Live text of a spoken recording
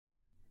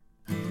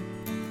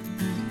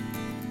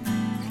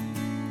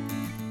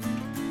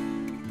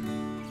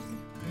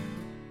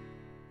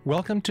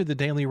Welcome to the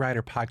Daily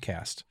Writer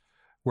Podcast,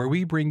 where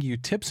we bring you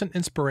tips and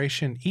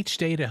inspiration each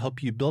day to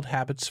help you build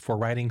habits for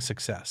writing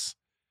success.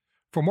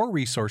 For more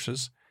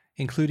resources,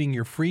 including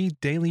your free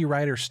Daily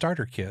Writer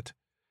Starter Kit,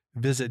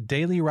 visit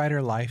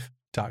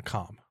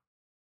dailywriterlife.com.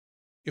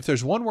 If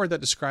there's one word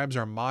that describes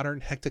our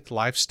modern, hectic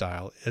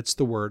lifestyle, it's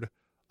the word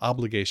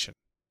obligation.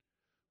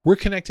 We're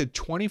connected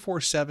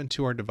 24/7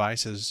 to our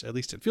devices, at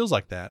least it feels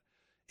like that,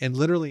 and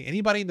literally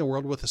anybody in the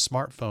world with a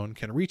smartphone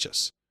can reach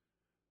us.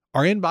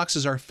 Our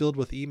inboxes are filled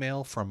with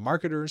email from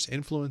marketers,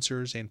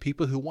 influencers, and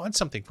people who want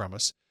something from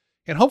us.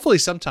 And hopefully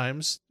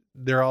sometimes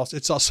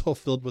it's also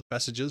filled with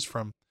messages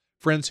from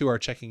friends who are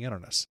checking in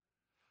on us.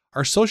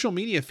 Our social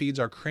media feeds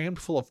are crammed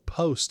full of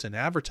posts and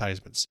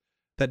advertisements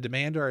that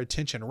demand our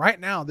attention right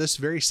now, this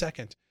very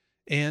second.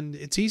 And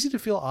it's easy to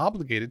feel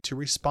obligated to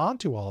respond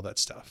to all that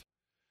stuff.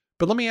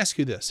 But let me ask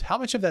you this: how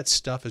much of that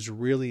stuff is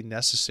really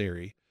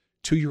necessary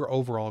to your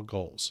overall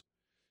goals?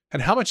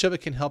 And how much of it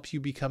can help you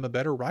become a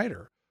better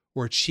writer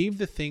or achieve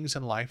the things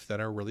in life that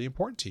are really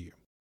important to you?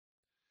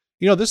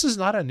 You know, this is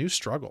not a new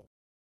struggle.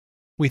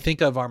 We think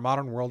of our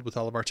modern world with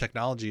all of our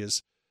technology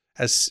as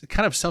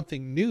kind of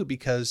something new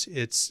because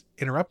it's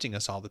interrupting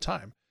us all the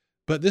time.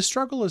 But this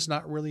struggle is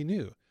not really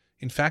new.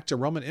 In fact, a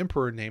Roman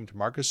emperor named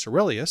Marcus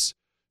Aurelius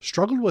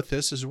struggled with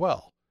this as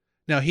well.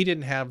 Now, he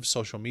didn't have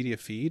social media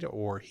feed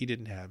or he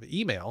didn't have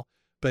email,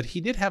 but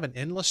he did have an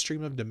endless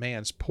stream of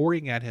demands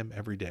pouring at him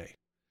every day.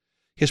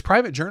 His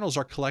private journals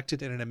are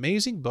collected in an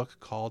amazing book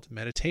called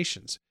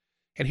Meditations.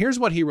 And here's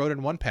what he wrote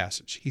in one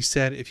passage. He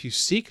said, "If you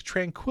seek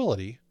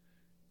tranquility,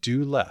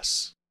 do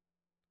less."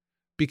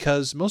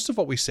 Because most of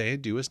what we say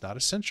and do is not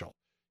essential.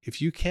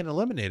 If you can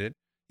eliminate it,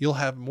 you'll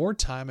have more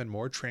time and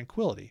more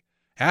tranquility.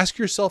 Ask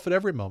yourself at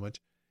every moment,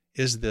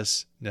 is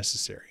this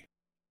necessary?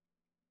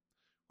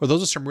 Well,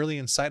 those are some really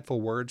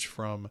insightful words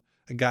from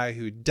a guy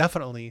who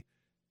definitely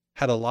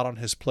had a lot on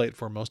his plate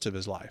for most of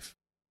his life.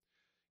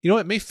 You know,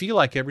 it may feel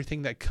like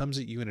everything that comes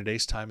at you in a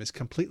day's time is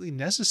completely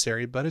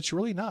necessary, but it's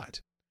really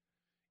not.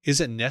 Is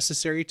it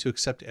necessary to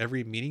accept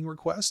every meeting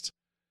request?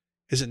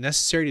 Is it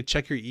necessary to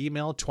check your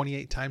email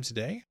 28 times a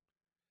day?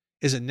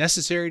 Is it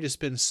necessary to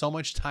spend so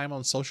much time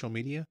on social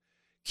media,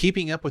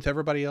 keeping up with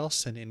everybody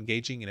else and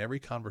engaging in every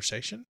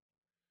conversation?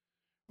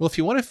 Well, if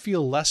you want to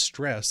feel less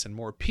stress and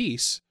more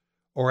peace,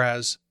 or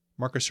as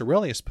Marcus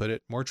Aurelius put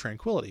it, more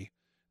tranquility,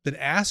 then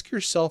ask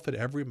yourself at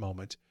every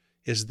moment,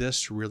 is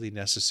this really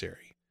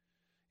necessary?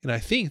 And I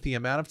think the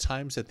amount of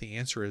times that the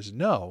answer is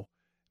no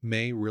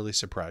may really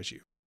surprise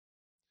you.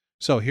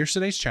 So here's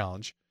today's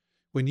challenge.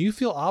 When you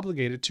feel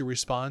obligated to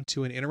respond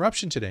to an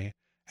interruption today,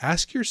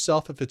 ask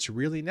yourself if it's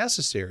really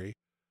necessary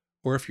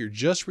or if you're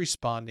just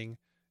responding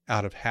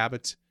out of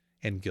habit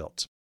and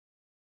guilt.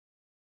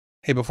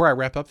 Hey, before I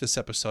wrap up this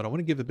episode, I want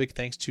to give a big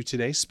thanks to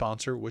today's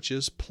sponsor, which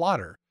is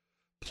Plottr.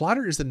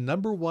 Plottr is the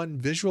 #1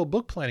 visual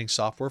book planning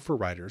software for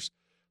writers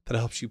that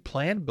helps you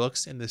plan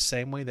books in the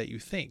same way that you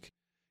think.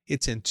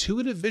 Its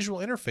intuitive visual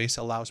interface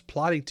allows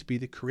plotting to be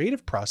the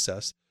creative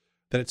process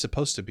that it's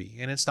supposed to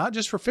be. And it's not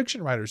just for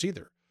fiction writers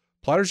either.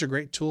 Plottr is a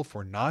great tool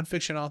for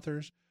nonfiction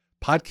authors,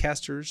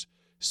 podcasters,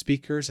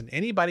 speakers, and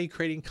anybody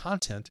creating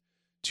content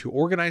to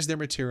organize their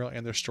material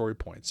and their story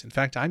points. In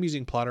fact, I'm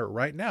using Plottr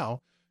right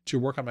now to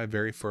work on my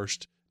very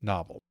first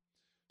novel.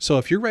 So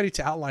if you're ready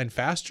to outline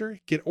faster,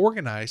 get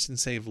organized, and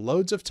save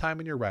loads of time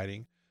in your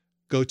writing,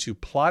 go to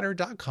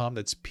plottr.com,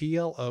 that's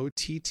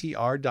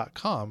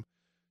PLOTTR.com,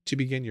 to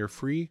begin your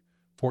free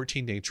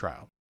 14-day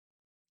trial.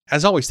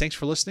 As always, thanks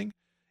for listening,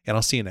 and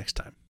I'll see you next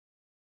time.